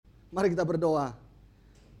Mari kita berdoa.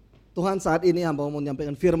 Tuhan, saat ini hamba mau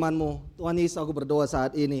menyampaikan firman-Mu. Tuhan Yesus, aku berdoa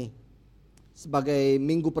saat ini sebagai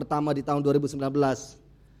minggu pertama di tahun 2019.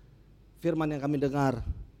 Firman yang kami dengar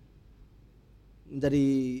menjadi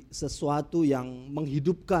sesuatu yang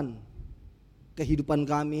menghidupkan kehidupan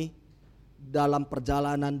kami dalam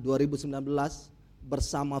perjalanan 2019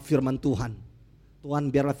 bersama firman Tuhan. Tuhan,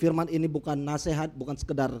 biarlah firman ini bukan nasihat, bukan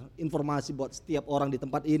sekedar informasi buat setiap orang di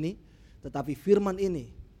tempat ini, tetapi firman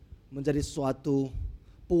ini menjadi suatu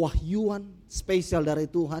pewahyuan spesial dari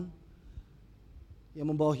Tuhan yang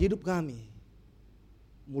membawa hidup kami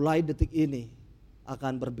mulai detik ini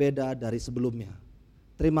akan berbeda dari sebelumnya.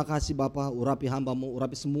 Terima kasih Bapa, urapi hamba-Mu,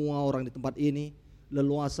 urapi semua orang di tempat ini,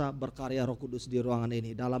 leluasa berkarya Roh Kudus di ruangan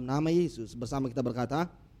ini. Dalam nama Yesus bersama kita berkata,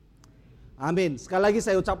 amin. Sekali lagi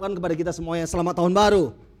saya ucapkan kepada kita semuanya selamat tahun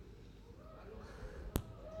baru.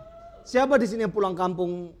 Siapa di sini yang pulang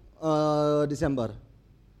kampung Desember?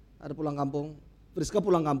 Ada pulang kampung? Friska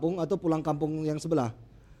pulang kampung atau pulang kampung yang sebelah?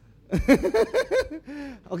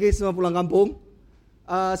 Oke, semua pulang kampung.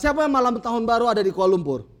 Siapa yang malam tahun baru ada di Kuala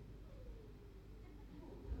Lumpur?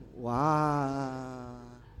 Wah.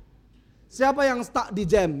 Siapa yang stuck di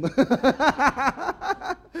jam?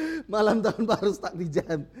 Malam tahun baru stuck di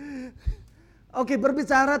jam. Oke,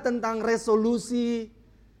 berbicara tentang resolusi,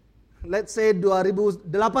 let's say 2018,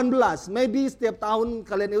 maybe setiap tahun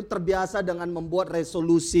kalian itu terbiasa dengan membuat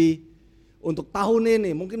resolusi untuk tahun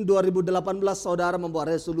ini. Mungkin 2018 saudara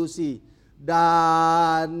membuat resolusi,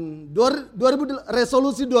 dan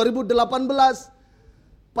resolusi 2018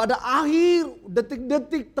 pada akhir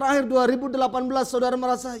detik-detik terakhir 2018 saudara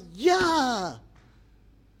merasa, ya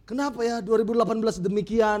kenapa ya 2018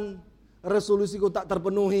 demikian, resolusiku tak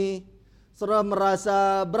terpenuhi. Saudara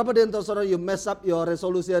merasa, berapa di antara saudara you mess up your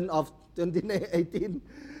resolution of 2018?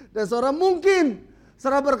 Dan saudara mungkin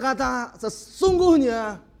saudara berkata,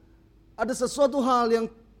 sesungguhnya ada sesuatu hal yang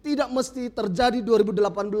tidak mesti terjadi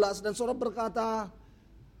 2018, dan saudara berkata,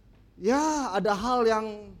 ya ada hal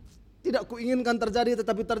yang tidak kuinginkan terjadi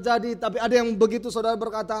tetapi terjadi. Tapi ada yang begitu, saudara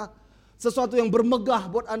berkata, sesuatu yang bermegah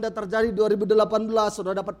buat Anda terjadi 2018.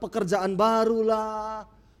 Saudara dapat pekerjaan baru lah,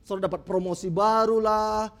 saudara dapat promosi baru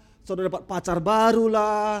lah, saudara dapat pacar baru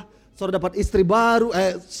lah, saudara dapat istri baru,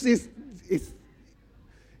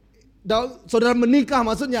 saudara menikah,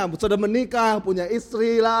 maksudnya saudara menikah, punya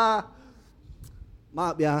istri lah.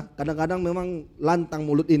 Maaf ya, kadang-kadang memang lantang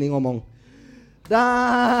mulut ini ngomong.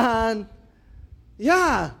 Dan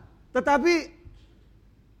ya, tetapi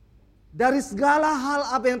dari segala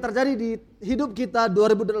hal apa yang terjadi di hidup kita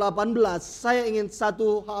 2018, saya ingin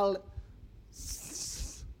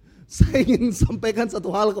sampaikan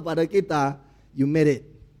satu hal kepada kita. You made it.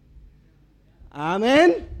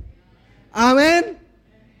 Amin. Amin.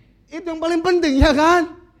 Itu yang paling penting, ya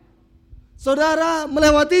kan? Saudara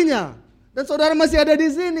melewatinya. Dan saudara masih ada di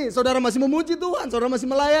sini. Saudara masih memuji Tuhan. Saudara masih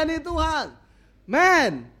melayani Tuhan.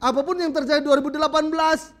 Man, apapun yang terjadi 2018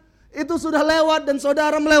 itu sudah lewat dan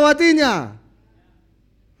saudara melewatinya.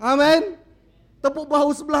 Amin. Tepuk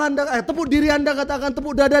bahu sebelah Anda, tepuk diri Anda katakan,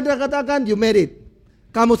 tepuk dada Anda katakan, you made it.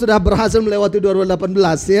 Kamu sudah berhasil melewati 2018,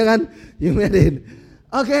 ya kan? You made it.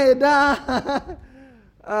 Oke,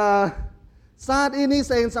 saat ini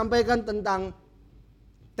saya ingin sampaikan tentang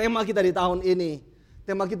tema kita di tahun ini.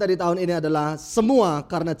 Tema kita di tahun ini adalah semua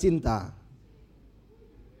karena cinta.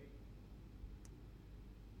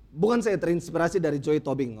 Bukan saya terinspirasi dari Joy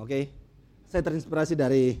Tobing, oke? Saya terinspirasi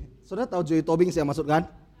dari, saudara tahu Joy Tobing saya maksud kan?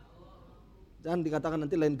 Jangan dikatakan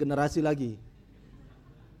nanti lain generasi lagi.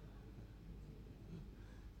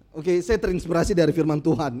 Oke, saya terinspirasi dari firman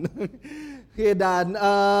Tuhan. Dan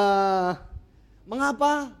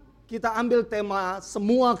mengapa kita ambil tema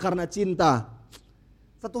semua karena cinta?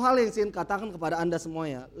 Satu hal yang saya ingin katakan kepada Anda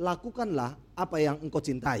semuanya, lakukanlah apa yang engkau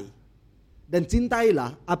cintai. Dan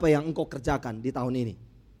cintailah apa yang engkau kerjakan di tahun ini.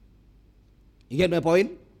 You get my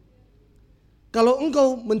point? Kalau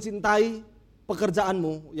engkau mencintai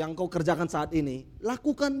pekerjaanmu yang engkau kerjakan saat ini,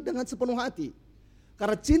 lakukan dengan sepenuh hati.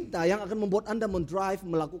 Karena cinta yang akan membuat Anda mendrive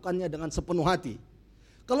melakukannya dengan sepenuh hati.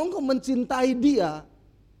 Kalau engkau mencintai dia,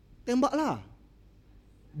 tembaklah.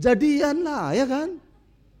 Jadianlah, ya kan?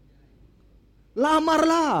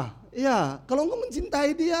 Lamarlah. Ya, kalau engkau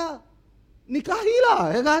mencintai dia,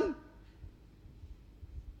 nikahilah, ya kan?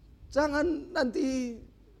 Jangan nanti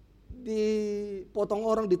dipotong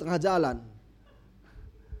orang di tengah jalan.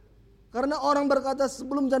 Karena orang berkata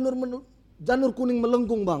sebelum janur kuning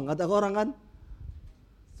melengkung, bang, kata orang kan.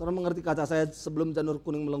 Saudara mengerti kata saya sebelum janur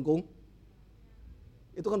kuning melengkung?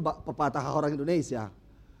 Itu kan pepatah orang Indonesia.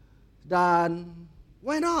 Dan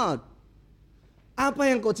why not? Apa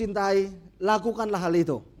yang kau cintai, lakukanlah hal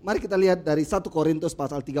itu. Mari kita lihat dari 1 Korintus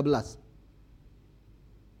pasal 13.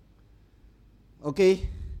 Oke.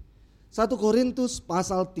 1 Korintus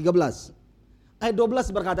pasal 13. Ayat 12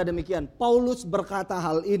 berkata demikian. Paulus berkata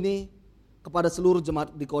hal ini kepada seluruh jemaat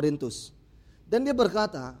di Korintus. Dan dia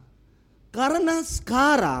berkata, karena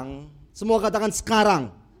sekarang, semua katakan sekarang.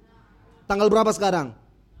 Tanggal berapa sekarang?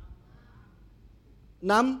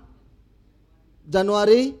 6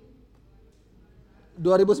 Januari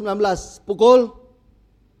 2019 pukul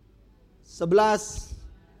 11.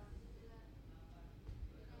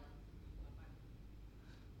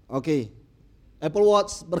 Oke. Apple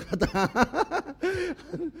Watch berkata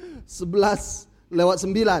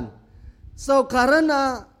 11:09. So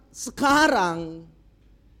karena sekarang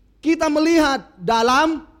kita melihat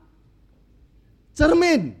dalam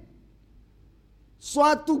cermin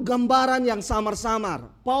suatu gambaran yang samar-samar.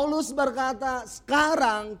 Paulus berkata,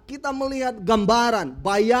 sekarang kita melihat gambaran,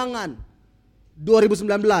 bayangan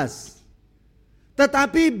 2019.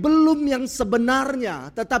 Tetapi belum yang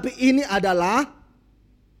sebenarnya, tetapi ini adalah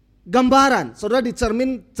gambaran. Saudara, di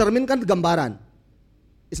cermin kan gambaran.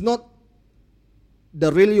 It's not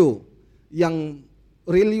the real you. Yang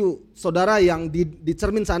real you, saudara yang di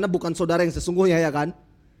cermin sana bukan saudara yang sesungguhnya, ya kan?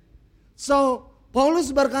 So,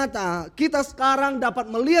 Paulus berkata, kita sekarang dapat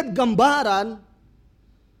melihat gambaran,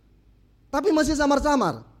 tapi masih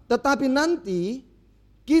samar-samar. Tetapi nanti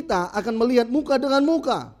kita akan melihat muka dengan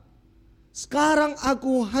muka. Sekarang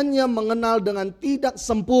aku hanya mengenal dengan tidak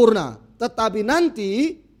sempurna. Tetapi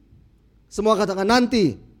nanti, semua katakan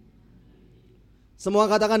nanti. Semua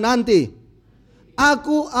katakan nanti.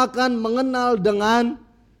 Aku akan mengenal dengan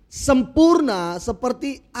sempurna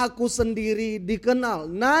seperti aku sendiri dikenal.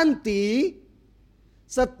 Nanti,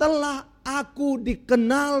 setelah aku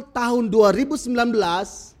dikenal tahun 2019,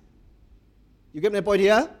 you get my point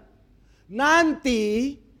here?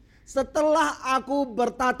 Nanti setelah aku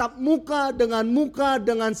bertatap muka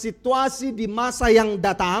dengan situasi di masa yang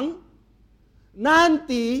datang,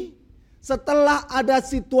 nanti setelah ada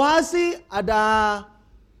situasi, ada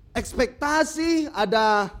ekspektasi,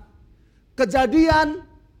 ada kejadian,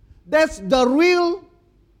 that's the real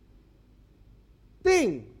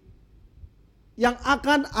thing yang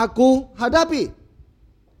akan aku hadapi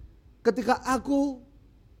ketika aku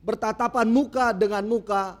bertatapan muka dengan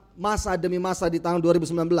muka masa demi masa di tahun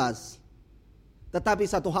 2019. Tetapi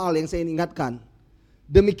satu hal yang saya ingatkan,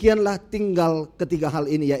 demikianlah tinggal ketiga hal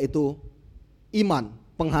ini, yaitu iman,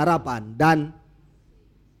 pengharapan, dan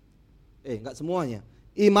enggak semuanya.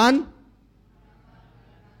 Iman,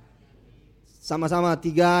 sama-sama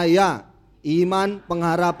tiga ya. Iman,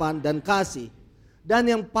 pengharapan, dan kasih. Dan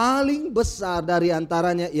yang paling besar dari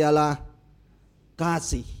antaranya ialah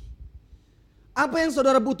kasih. Apa yang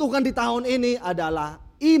saudara butuhkan di tahun ini adalah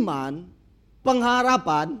iman,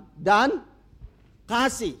 pengharapan, dan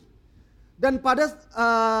kasih. Dan pada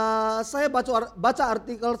saya baca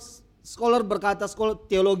artikel scholar berkata,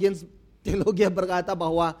 teologi berkata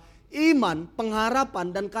bahwa iman,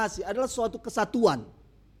 pengharapan, dan kasih adalah suatu kesatuan.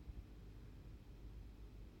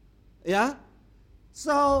 Ya,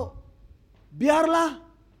 so biarlah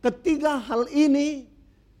ketiga hal ini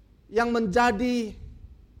yang menjadi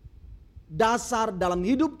dasar dalam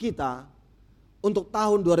hidup kita untuk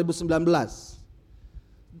tahun 2019.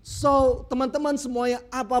 So, teman-teman semuanya,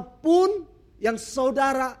 apapun yang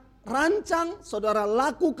saudara rancang, saudara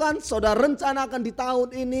lakukan, saudara rencanakan di tahun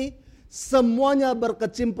ini, semuanya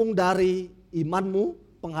berkecimpung dari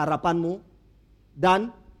imanmu, pengharapanmu, dan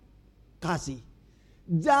kasih.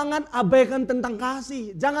 Jangan abaikan tentang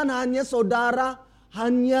kasih. Jangan hanya saudara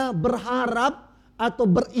hanya berharap atau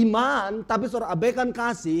beriman, tapi saudara abaikan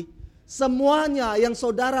kasih. Semuanya yang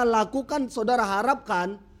saudara lakukan, saudara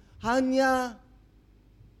harapkan, hanya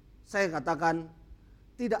saya katakan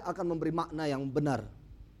tidak akan memberi makna yang benar.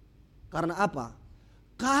 Karena apa?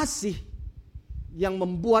 Kasih yang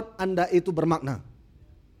membuat Anda itu bermakna.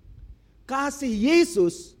 Kasih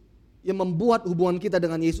Yesus yang membuat hubungan kita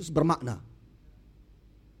dengan Yesus bermakna.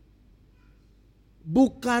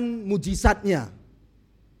 Bukan mujizatnya.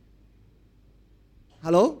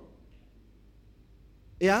 Halo?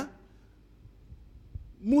 Ya?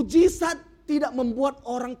 Mujizat tidak membuat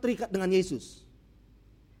orang terikat dengan Yesus.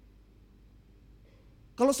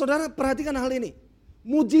 Kalau saudara perhatikan hal ini.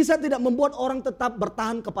 Mujizat tidak membuat orang tetap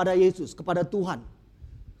bertahan kepada Yesus, kepada Tuhan.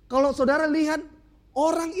 Kalau saudara lihat,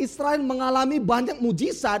 orang Israel mengalami banyak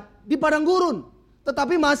mujizat di padang gurun.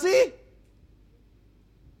 Tetapi masih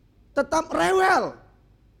tetap rewel.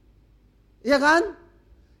 Ya kan?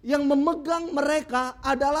 Yang memegang mereka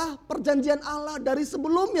adalah perjanjian Allah dari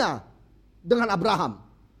sebelumnya dengan Abraham.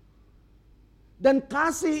 Dan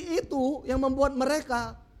kasih itu yang membuat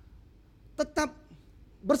mereka tetap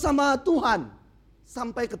bersama Tuhan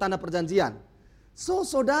sampai ke tanah perjanjian. So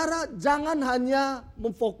saudara jangan hanya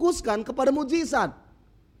memfokuskan kepada mujizat.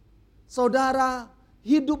 Saudara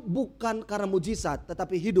hidup bukan karena mujizat,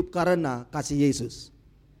 tetapi hidup karena kasih Yesus.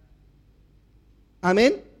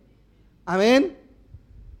 Amin. Amin.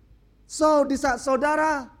 So di saat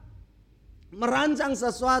saudara merancang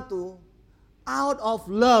sesuatu out of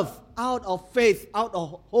love, out of faith, out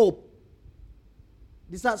of hope.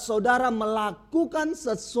 Di saat saudara melakukan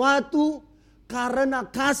sesuatu karena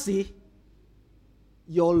kasih,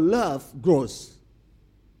 your love grows.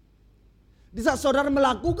 Di saat saudara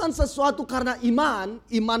melakukan sesuatu karena iman,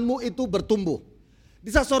 imanmu itu bertumbuh.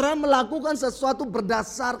 Di saat saudara melakukan sesuatu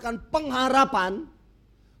berdasarkan pengharapan,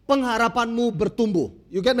 pengharapanmu bertumbuh.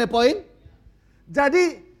 You get my point?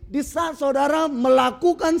 Jadi di saat saudara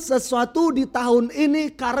melakukan sesuatu di tahun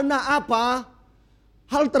ini karena apa?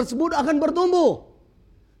 Hal tersebut akan bertumbuh.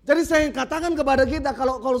 Jadi saya katakan kepada kita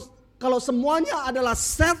kalau semuanya adalah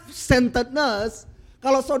self-centeredness,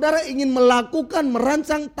 kalau saudara ingin melakukan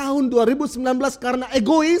merancang tahun 2019 karena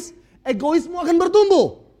egoismu akan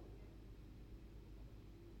bertumbuh.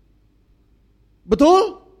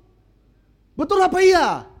 Betul? Betul apa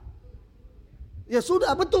iya? Ya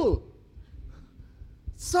sudah, betul.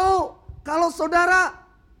 So, kalau saudara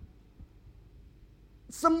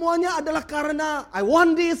semuanya adalah karena I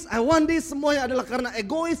want this, semuanya adalah karena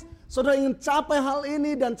egois. Saudara ingin capai hal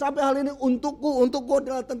ini dan capai hal ini untukku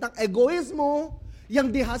adalah tentang egoismu.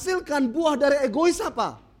 Yang dihasilkan buah dari egois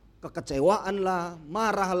apa? Kekecewaan lah,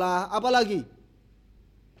 marah lah, apa lagi?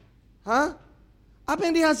 Hah? Apa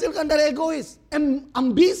yang dihasilkan dari egois?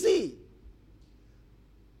 Ambisi.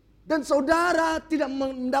 Dan saudara tidak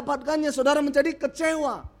mendapatkannya, saudara menjadi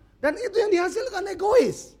kecewa. Dan itu yang dihasilkan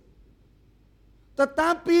egois.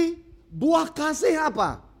 Tetapi buah kasih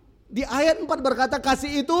apa? Di ayat 4 berkata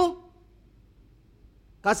kasih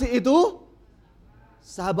itu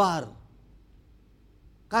sabar.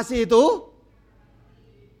 Kasih itu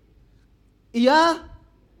ia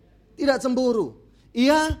tidak cemburu.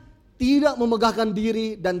 Ia tidak memegahkan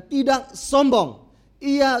diri dan tidak sombong.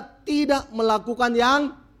 Ia tidak melakukan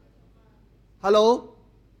yang halo.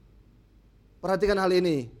 Perhatikan hal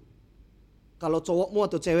ini. Kalau cowokmu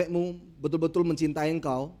atau cewekmu betul-betul mencintai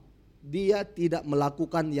engkau, dia tidak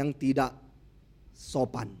melakukan yang tidak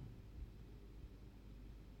sopan.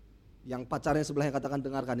 Yang pacarnya sebelahnya katakan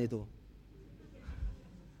dengarkan itu.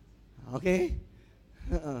 Oke.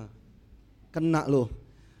 Kena loh.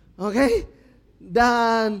 Oke.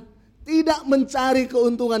 Dan tidak mencari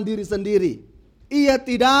keuntungan diri sendiri. Ia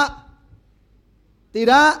tidak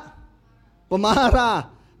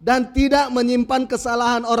pemarah dan tidak menyimpan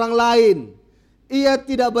kesalahan orang lain. Ia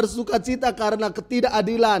tidak bersukacita karena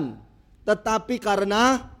ketidakadilan, tetapi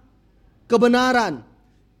karena kebenaran.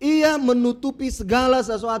 Ia menutupi segala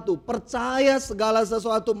sesuatu, percaya segala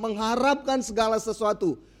sesuatu, mengharapkan segala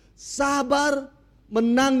sesuatu, sabar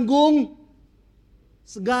menanggung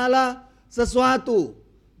segala sesuatu.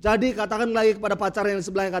 Jadi katakan lagi kepada pacar yang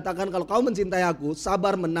sebelahnya, katakan kalau kau mencintai aku,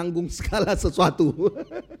 sabar menanggung segala sesuatu.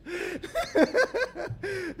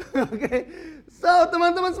 Oke. So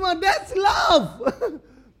teman-teman semua, that's love.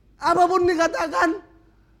 Apapun dikatakan,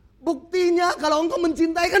 buktinya kalau engkau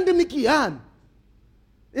mencintai kan demikian.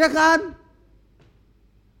 Ya kan?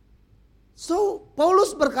 So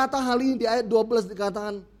Paulus berkata hal ini di ayat 12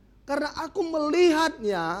 dikatakan, karena aku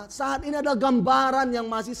melihatnya saat ini adalah gambaran yang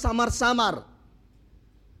masih samar-samar.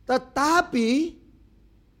 Tetapi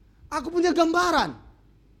aku punya gambaran.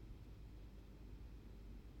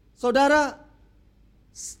 Saudara,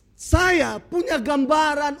 saya punya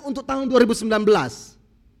gambaran untuk tahun 2019.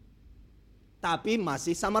 Tapi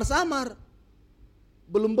masih samar-samar.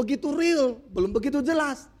 Belum begitu real, belum begitu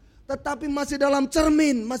jelas. Tetapi masih dalam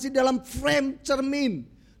cermin, masih dalam frame cermin.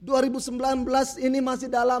 2019 ini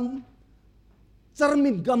masih dalam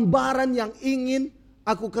cermin gambaran yang ingin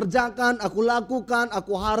aku kerjakan, aku lakukan,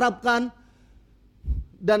 aku harapkan,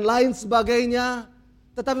 dan lain sebagainya.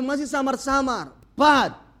 Tetapi masih samar-samar.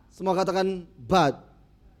 But, semua katakan but.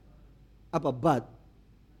 Apa but?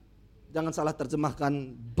 Jangan salah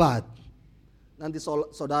terjemahkan but. Nanti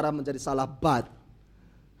saudara menjadi salah but.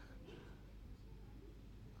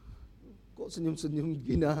 Kok senyum-senyum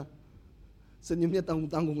gina? Senyumnya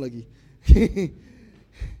tanggung-tanggung lagi.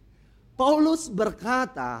 Paulus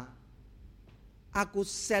berkata, aku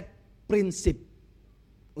set prinsip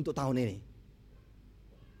untuk tahun ini.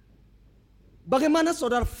 Bagaimana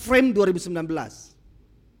saudara frame 2019?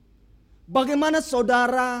 Bagaimana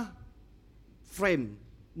saudara frame,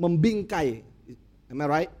 membingkai, am I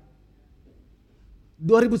right?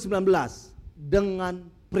 2019 dengan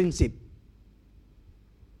prinsip.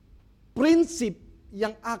 Prinsip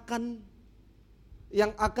yang akan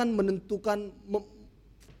menentukan,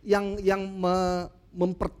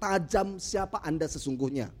 mempertajam siapa Anda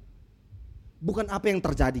sesungguhnya. Bukan apa yang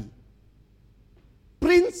terjadi.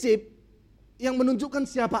 Prinsip yang menunjukkan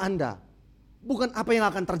siapa Anda. Bukan apa yang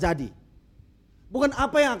akan terjadi. Bukan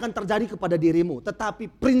apa yang akan terjadi kepada dirimu,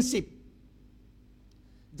 tetapi prinsip.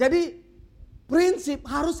 Jadi prinsip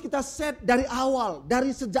harus kita set dari awal,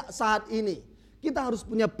 dari sejak saat ini. Kita harus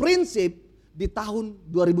punya prinsip di tahun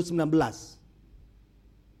 2019.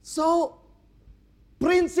 So,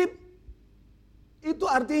 prinsip itu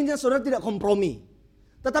artinya saudara tidak kompromi.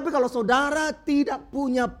 Tetapi kalau saudara tidak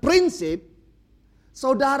punya prinsip,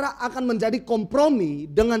 saudara akan menjadi kompromi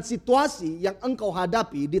dengan situasi yang engkau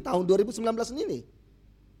hadapi di tahun 2019 ini.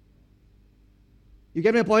 You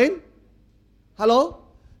get my point? Halo?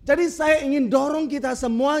 Jadi saya ingin dorong kita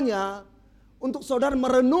semuanya untuk saudara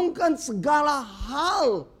merenungkan segala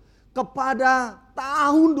hal kepada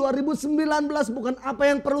tahun 2019, bukan apa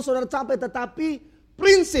yang perlu saudara capai, tetapi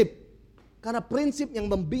prinsip. Karena prinsip yang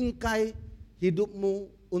membingkai hidupmu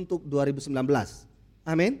untuk 2019.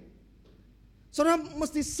 Amin. Saudara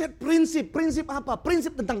mesti set prinsip. Prinsip apa?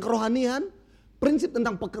 Prinsip tentang kerohanian, prinsip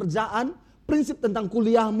tentang pekerjaan, prinsip tentang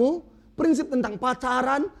kuliahmu, prinsip tentang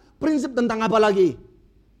pacaran, prinsip tentang apa lagi?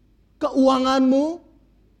 Keuanganmu.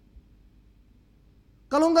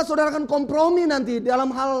 Kalau enggak saudara akan kompromi nanti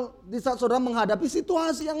dalam hal di saat saudara menghadapi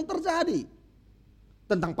situasi yang terjadi.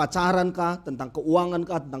 Tentang pacaran kah, tentang keuangan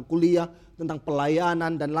kah, tentang kuliah, tentang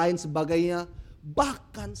pelayanan dan lain sebagainya.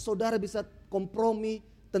 Bahkan saudara bisa kompromi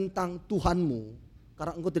tentang Tuhanmu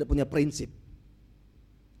karena engkau tidak punya prinsip.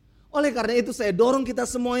 Oleh karena itu saya dorong kita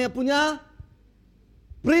semuanya punya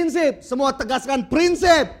prinsip. Semua tegaskan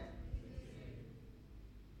prinsip.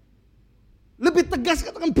 Lebih tegas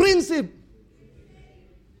katakan prinsip.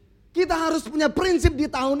 Kita harus punya prinsip di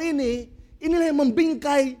tahun ini. Inilah yang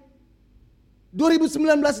membingkai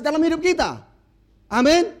 2019 dalam hidup kita.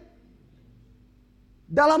 Amin.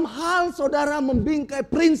 Dalam hal saudara membingkai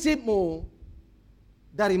prinsipmu,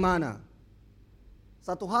 dari mana?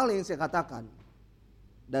 Satu hal yang saya katakan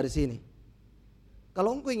dari sini.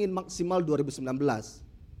 Kalau engkau ingin maksimal 2019,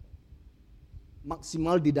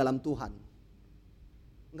 maksimal di dalam Tuhan,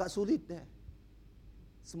 enggak sulit deh.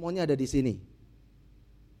 Semuanya ada di sini.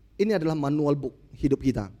 Ini adalah manual book hidup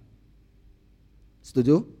kita.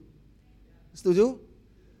 Setuju? Setuju?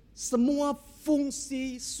 Semua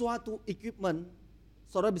fungsi suatu equipment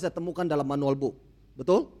saudara bisa temukan dalam manual book.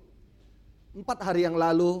 Betul? 4 hari yang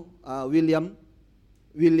lalu William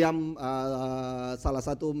salah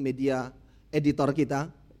satu media editor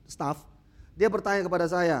kita, staff, dia bertanya kepada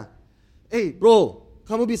saya, bro,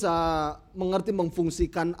 kamu bisa mengerti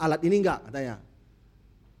memfungsikan alat ini enggak? Katanya.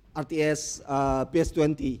 RTS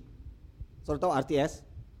PS20. Saudara tahu RTS?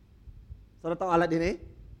 Saudara tahu alat ini?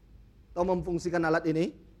 Tahu memfungsikan alat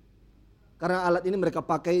ini? Karena alat ini mereka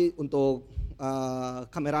pakai untuk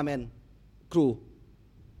kameramen, kru.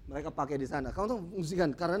 Mereka pakai di sana. Kamu tahu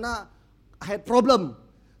memfungsikan karena had problem.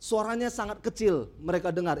 Suaranya sangat kecil.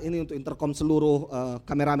 Mereka dengar ini untuk intercom seluruh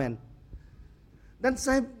kameramen. Dan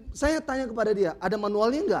saya tanya kepada dia, ada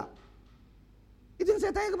manualnya enggak? Itu yang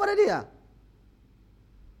saya tanya kepada dia.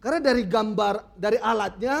 Karena dari gambar, dari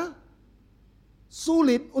alatnya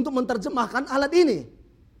sulit untuk menerjemahkan alat ini.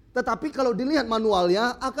 Tetapi kalau dilihat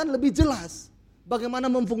manualnya akan lebih jelas bagaimana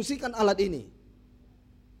memfungsikan alat ini.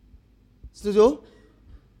 Setuju?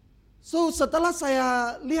 So setelah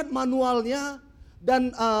saya lihat manualnya dan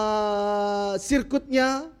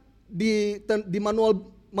sirkuitnya di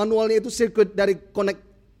manualnya itu sirkuit dari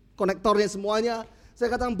konektornya semuanya, saya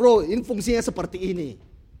katakan bro ini fungsinya seperti ini.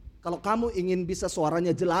 Kalau kamu ingin bisa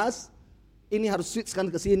suaranya jelas, ini harus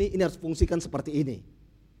switchkan ke sini, ini harus fungsikan seperti ini.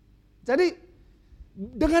 Jadi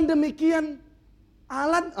dengan demikian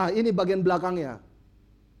alat, ini bagian belakangnya.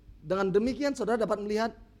 Dengan demikian saudara dapat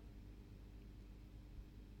melihat,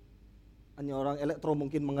 hanya orang elektro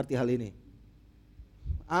mungkin mengerti hal ini.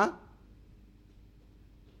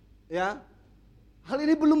 Ya, hal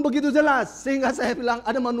ini belum begitu jelas, sehingga saya bilang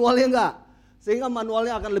ada manualnya enggak? Sehingga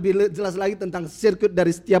manualnya akan lebih jelas lagi tentang sirkuit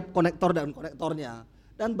dari setiap konektor dan konektornya.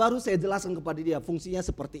 Dan baru saya jelaskan kepada dia fungsinya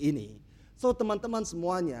seperti ini. So teman-teman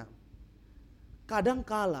semuanya,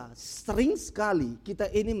 kadangkala sering sekali kita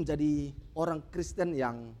ini menjadi orang Kristen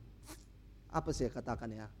yang apa sih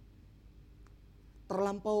katakan ya,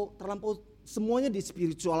 terlampau semuanya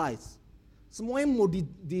di-spiritualize. Semuanya mau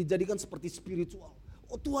dijadikan seperti spiritual.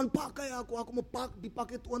 Oh Tuhan pakai aku mau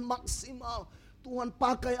dipakai Tuhan maksimal. Tuhan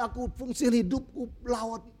pakai aku, fungsi hidupku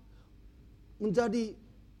lawat menjadi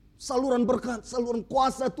saluran berkat, saluran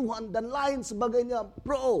kuasa Tuhan dan lain sebagainya.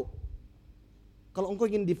 Bro, Kalau engkau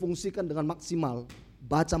ingin difungsikan dengan maksimal,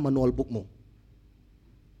 baca manual bookmu.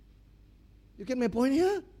 You get my point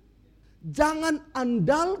ya? Jangan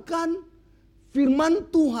andalkan firman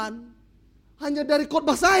Tuhan hanya dari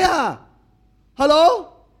khotbah saya.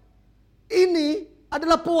 Halo? Ini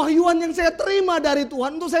adalah pewahyuan yang saya terima dari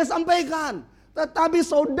Tuhan untuk saya sampaikan. Tetapi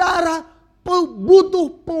saudara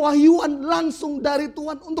butuh pewahyuan langsung dari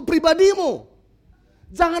Tuhan untuk pribadimu.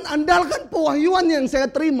 Jangan andalkan pewahyuan yang saya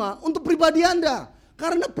terima untuk pribadi Anda.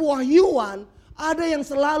 Karena pewahyuan ada yang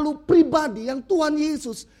selalu pribadi yang Tuhan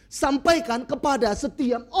Yesus sampaikan kepada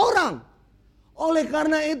setiap orang. Oleh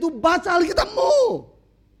karena itu baca Alkitabmu.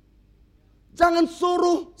 Jangan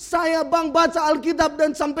suruh saya bang baca Alkitab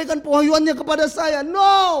dan sampaikan pewahyuannya kepada saya.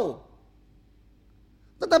 No.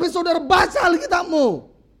 Tetapi saudara baca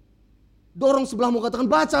Alkitabmu. Dorong sebelahmu katakan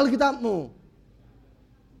baca Alkitabmu.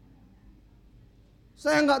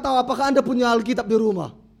 Saya nggak tahu apakah Anda punya Alkitab di rumah.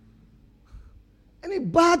 Ini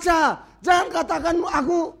baca. Jangan katakan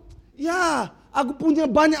aku punya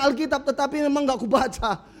banyak Alkitab tetapi memang nggak aku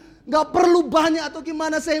baca. Nggak perlu banyak atau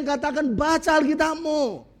gimana, saya katakan baca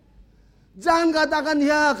Alkitabmu. Jangan katakan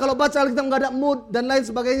kalau baca Alkitab nggak ada mood dan lain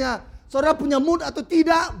sebagainya. Saudara punya mood atau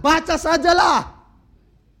tidak, baca sajalah.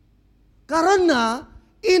 Karena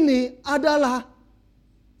ini adalah,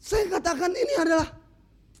 saya katakan ini adalah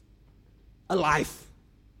alive.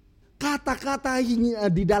 Kata-kata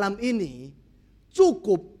di dalam ini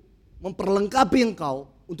cukup memperlengkapi engkau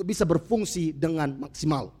untuk bisa berfungsi dengan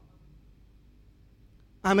maksimal.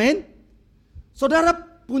 Amin. Saudara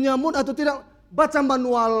punya mood atau tidak, baca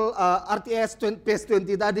manual RTS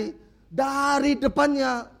PS20 tadi. Dari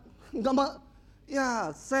depannya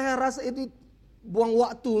saya rasa itu buang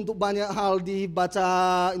waktu untuk banyak hal,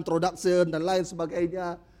 dibaca introduction dan lain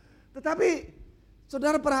sebagainya. Tetapi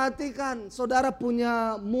saudara perhatikan, saudara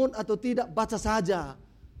punya mood atau tidak, baca saja.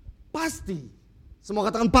 Pasti, semua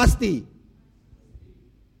katakan pasti.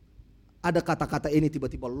 Ada kata-kata ini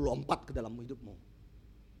tiba-tiba lompat ke dalam hidupmu.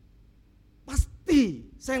 Pasti,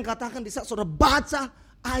 saya katakan di saat saudara baca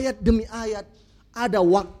ayat demi ayat, ada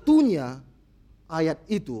waktunya ayat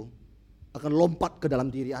itu akan lompat ke dalam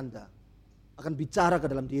diri Anda. Akan bicara ke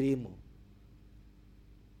dalam dirimu.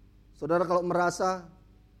 Saudara kalau merasa,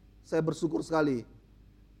 saya bersyukur sekali.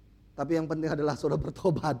 Tapi yang penting adalah saudara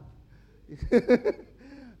bertobat.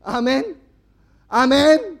 Amin.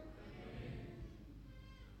 Amin.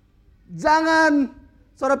 Jangan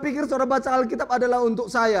saudara pikir saudara baca Alkitab adalah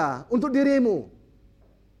untuk saya, untuk dirimu.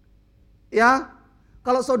 Ya,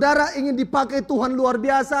 kalau saudara ingin dipakai Tuhan luar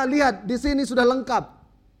biasa, lihat di sini sudah lengkap.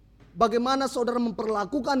 Bagaimana saudara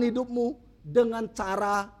memperlakukan hidupmu dengan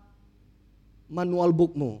cara manual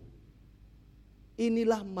bookmu.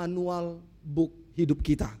 Inilah manual book hidup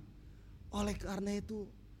kita. Oleh karena itu,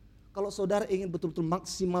 kalau saudara ingin betul-betul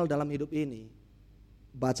maksimal dalam hidup ini,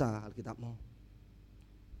 baca Alkitabmu.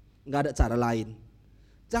 Nggak ada cara lain.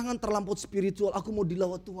 Jangan terlampau spiritual, aku mau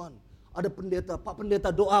dilawat Tuhan. Ada pendeta, Pak Pendeta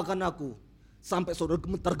doakan aku. Sampai saudara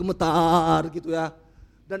gemetar-gemetar gitu ya.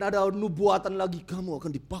 Dan ada nubuatan lagi, kamu akan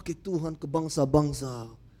dipakai Tuhan ke bangsa-bangsa.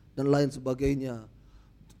 Dan lain sebagainya.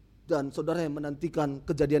 Dan saudara yang menantikan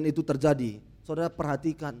kejadian itu terjadi. Saudara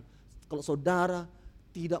perhatikan, kalau saudara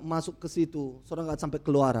tidak masuk ke situ, saudara nggak sampai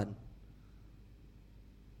keluaran.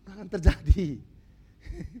 Akan terjadi.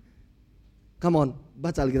 Come on,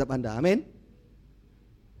 baca Alkitab Anda, amin.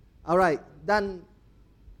 Alright, dan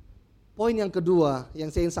poin yang kedua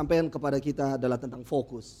yang saya ingin sampaikan kepada kita adalah tentang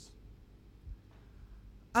fokus.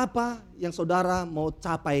 Apa yang saudara mau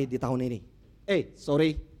capai di tahun ini?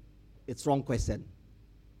 It's wrong question.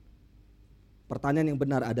 Pertanyaan yang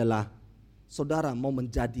benar adalah, saudara mau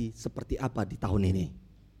menjadi seperti apa di tahun ini?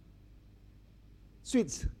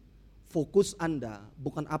 Switch, fokus Anda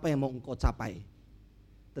bukan apa yang mau engkau capai,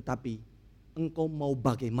 tetapi engkau mau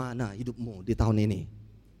bagaimana hidupmu di tahun ini.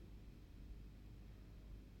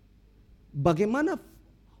 Bagaimana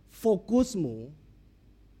fokusmu,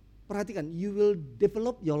 perhatikan, you will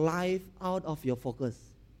develop your life out of your focus.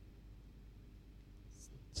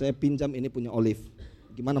 Saya pinjam ini punya Olive.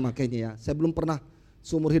 Gimana makainya ya? Saya belum pernah,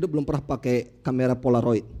 seumur hidup belum pernah pakai kamera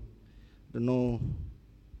Polaroid.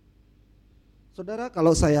 Saudara,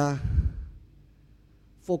 kalau saya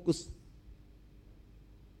fokus,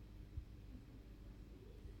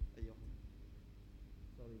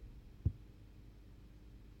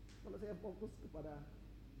 kalau saya fokus kepada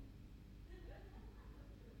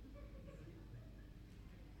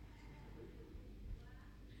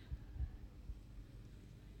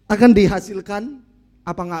akan dihasilkan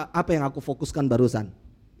apa yang aku fokuskan barusan,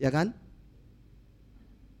 ya kan?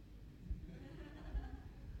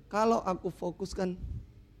 Kalau aku fokuskan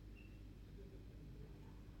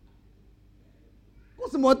Kok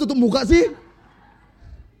semua tutup muka sih?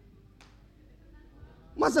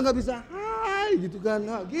 Masa nggak bisa hai gitu kan?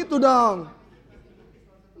 Nah, gitu dong.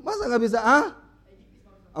 Masa nggak bisa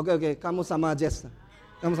Oke, kamu sama Jess.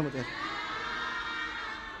 Kamu sama Jess.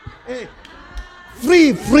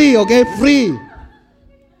 Free, oke, free.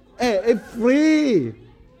 Free.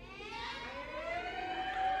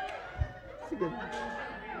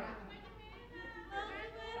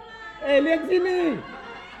 Lihat sini.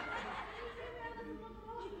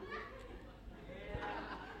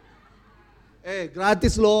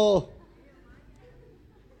 Gratis loh.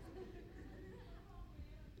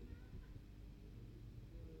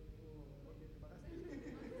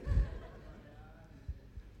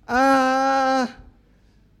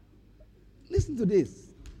 Listen to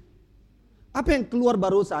this. Apa yang keluar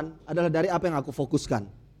barusan adalah dari apa yang aku fokuskan.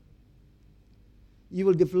 You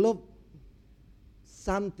will develop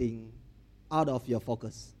something out of your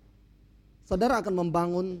focus. Saudara akan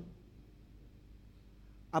membangun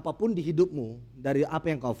apapun di hidupmu dari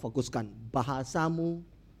apa yang kau fokuskan. Bahasamu,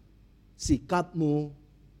 sikapmu,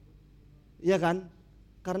 ya kan?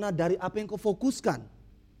 Karena dari apa yang kau fokuskan.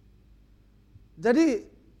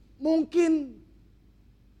 Jadi mungkin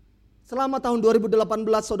selama tahun 2018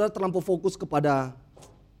 saudara terlampau fokus kepada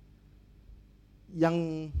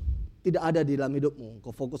yang tidak ada di dalam hidupmu.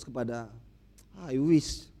 Kau fokus kepada I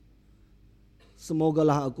wish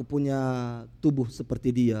semogalah aku punya tubuh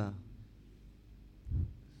seperti dia.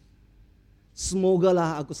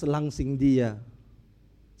 Semogalah aku selangsing dia.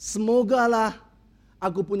 Semogalah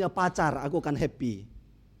aku punya pacar, aku akan happy.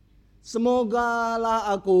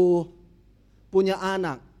 Semogalah aku punya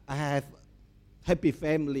anak, I have happy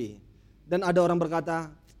family. Dan ada orang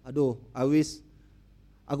berkata, aduh, I wish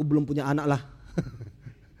aku belum punya anak lah.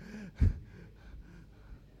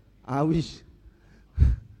 I wish.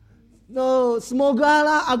 No,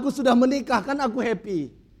 semogalah aku sudah menikah, kan aku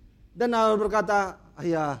happy. Dan orang berkata,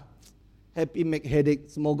 ya happy make headache.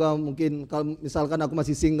 Semoga mungkin kalau misalkan aku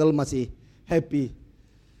masih single masih happy.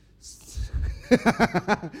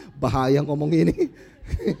 Bahaya ngomong ini.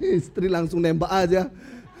 Istri langsung nembak aja.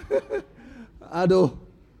 Aduh.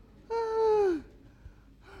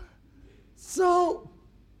 So,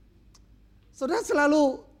 saudara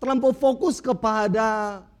selalu terlampau fokus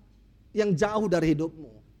kepada yang jauh dari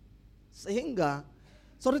hidupmu. Sehingga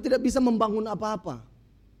saudara tidak bisa membangun apa-apa.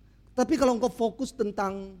 Tapi kalau engkau fokus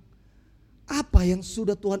tentang apa yang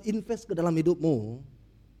sudah Tuhan invest ke dalam hidupmu,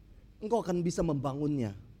 engkau akan bisa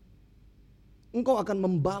membangunnya. Engkau akan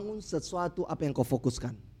membangun sesuatu apa yang kau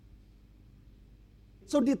fokuskan.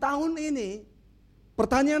 So di tahun ini,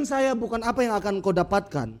 pertanyaan saya bukan apa yang akan kau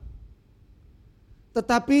dapatkan,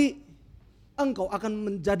 tetapi engkau akan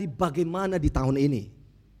menjadi bagaimana di tahun ini.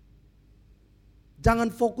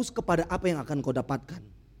 Jangan fokus kepada apa yang akan kau dapatkan,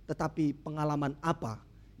 tetapi pengalaman apa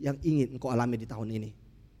yang ingin engkau alami di tahun ini.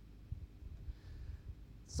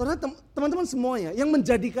 Saudara, teman-teman semuanya, yang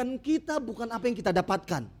menjadikan kita bukan apa yang kita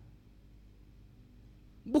dapatkan.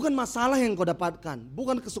 Bukan masalah yang kau dapatkan,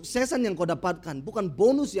 bukan kesuksesan yang kau dapatkan, bukan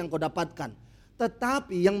bonus yang kau dapatkan.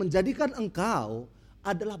 Tetapi yang menjadikan engkau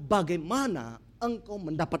adalah bagaimana engkau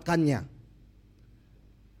mendapatkannya.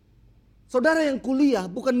 Saudara yang kuliah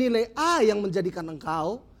bukan nilai A yang menjadikan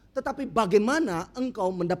engkau, tetapi bagaimana engkau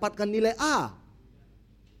mendapatkan nilai A.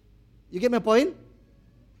 You get my point?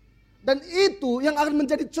 Dan itu yang akan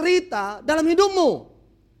menjadi cerita dalam hidupmu.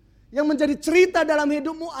 Yang menjadi cerita dalam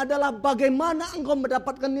hidupmu adalah bagaimana engkau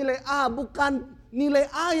mendapatkan nilai A, bukan nilai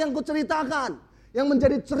A yang kau ceritakan. Yang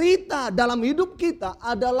menjadi cerita dalam hidup kita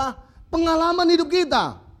adalah pengalaman hidup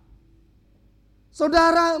kita.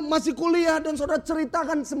 Saudara masih kuliah dan saudara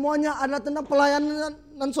ceritakan semuanya adalah tentang pelayanan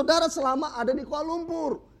dan saudara selama ada di Kuala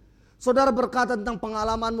Lumpur. Saudara berkata tentang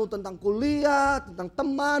pengalamanmu tentang kuliah, tentang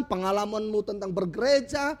teman, pengalamanmu tentang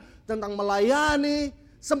bergereja, tentang melayani.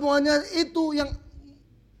 Semuanya itu yang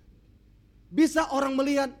bisa orang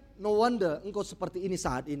melihat, no wonder engkau seperti ini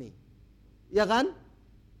saat ini. Ya kan?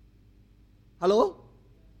 Halo?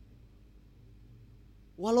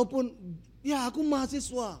 Walaupun ya aku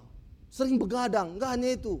mahasiswa, sering begadang, enggak hanya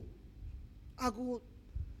itu. Aku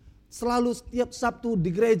selalu setiap Sabtu di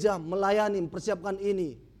gereja melayani, mempersiapkan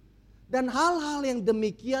ini. Dan hal-hal yang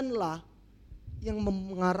demikianlah yang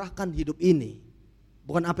mengarahkan hidup ini.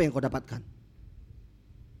 Bukan apa yang kau dapatkan.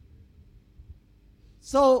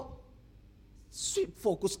 So, sweep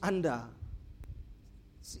fokus Anda.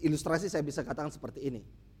 Ilustrasi saya bisa katakan seperti ini.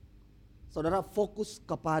 Saudara fokus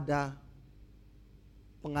kepada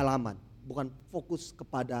pengalaman, bukan fokus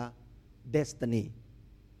kepada destiny.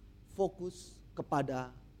 Fokus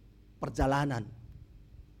kepada perjalanan.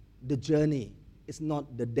 The journey is not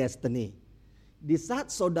the destiny. Di saat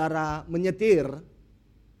saudara menyetir,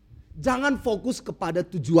 Jangan fokus kepada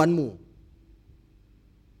tujuanmu.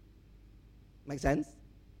 Make sense?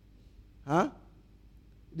 Hah?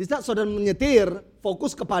 Di saat saudara menyetir,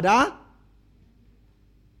 fokus kepada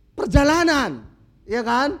perjalanan, ya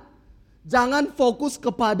kan? Jangan fokus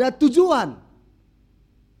kepada tujuan.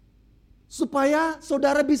 Supaya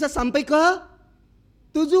saudara bisa sampai ke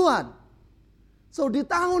tujuan. So di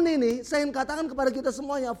tahun ini saya ingin katakan kepada kita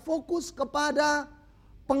semuanya, fokus kepada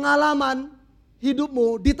pengalaman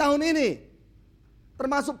hidupmu di tahun ini.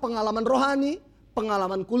 Termasuk pengalaman rohani,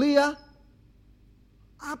 pengalaman kuliah.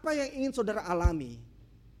 Apa yang ingin saudara alami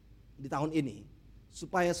di tahun ini,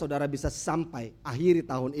 supaya saudara bisa sampai akhiri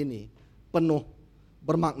tahun ini penuh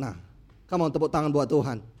bermakna. Come on, tepuk tangan buat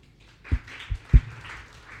Tuhan.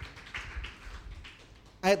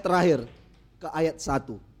 Ayat terakhir ke ayat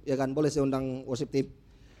 1, ya kan? Boleh saya undang worship team?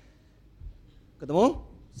 Ketemu?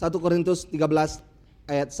 1 Korintus 13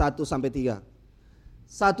 ayat 1 sampai 3.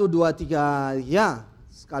 1, 2, 3, ya.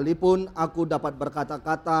 Sekalipun aku dapat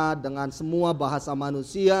berkata-kata dengan semua bahasa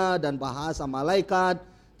manusia dan bahasa malaikat,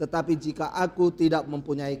 tetapi jika aku tidak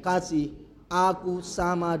mempunyai kasih, aku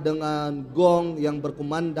sama dengan gong yang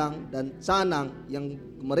berkumandang dan canang yang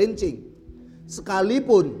merincing.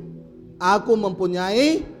 Sekalipun aku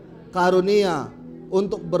mempunyai karunia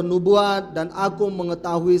untuk bernubuat dan aku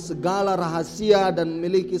mengetahui segala rahasia dan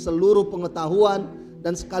memiliki seluruh pengetahuan,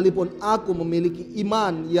 dan sekalipun aku memiliki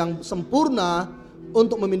iman yang sempurna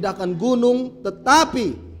untuk memindahkan gunung,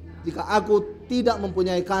 tetapi jika aku tidak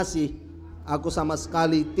mempunyai kasih, aku sama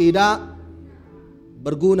sekali tidak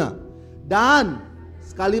berguna. Dan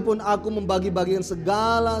sekalipun aku membagi-bagikan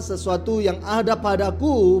segala sesuatu yang ada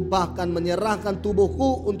padaku, bahkan menyerahkan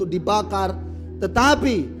tubuhku untuk dibakar,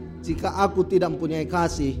 tetapi jika aku tidak mempunyai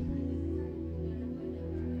kasih,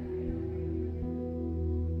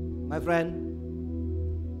 my friend,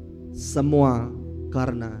 semua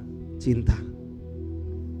karena cinta.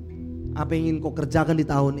 Apa yang ingin kau kerjakan di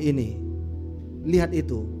tahun ini, lihat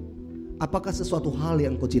itu. Apakah sesuatu hal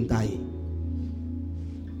yang kau cintai?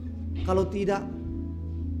 Kalau tidak,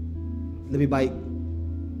 lebih baik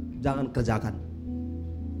jangan kerjakan.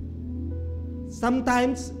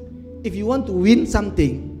 Sometimes if you want to win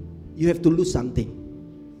something, you have to lose something.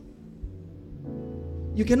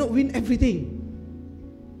 You cannot win everything.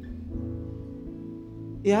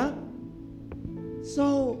 Ya.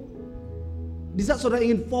 So di saat saudara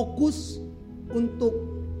ingin fokus untuk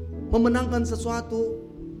memenangkan sesuatu,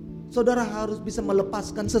 saudara harus bisa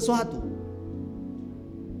melepaskan sesuatu.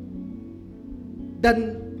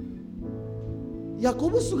 Dan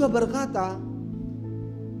Yakobus juga berkata,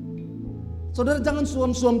 saudara jangan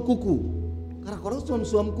suam-suam kuku. Karena kalau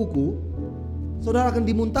suam-suam kuku, saudara akan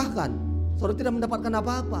dimuntahkan. Saudara tidak mendapatkan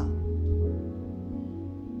apa-apa.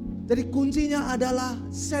 Jadi kuncinya adalah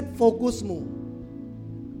set fokusmu.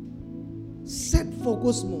 Set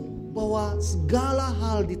fokusmu bahwa segala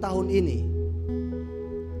hal di tahun ini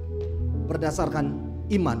berdasarkan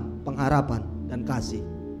iman, pengharapan, dan kasih.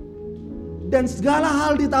 Dan segala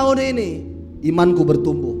hal di tahun ini, imanku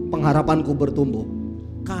bertumbuh, pengharapanku bertumbuh,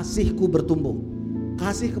 kasihku bertumbuh,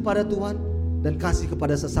 kasih kepada Tuhan dan kasih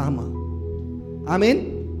kepada sesama.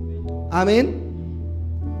 Amin. Amin.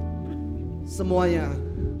 Semuanya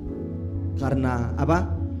karena apa?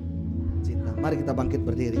 Cinta. Mari kita bangkit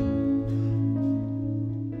berdiri.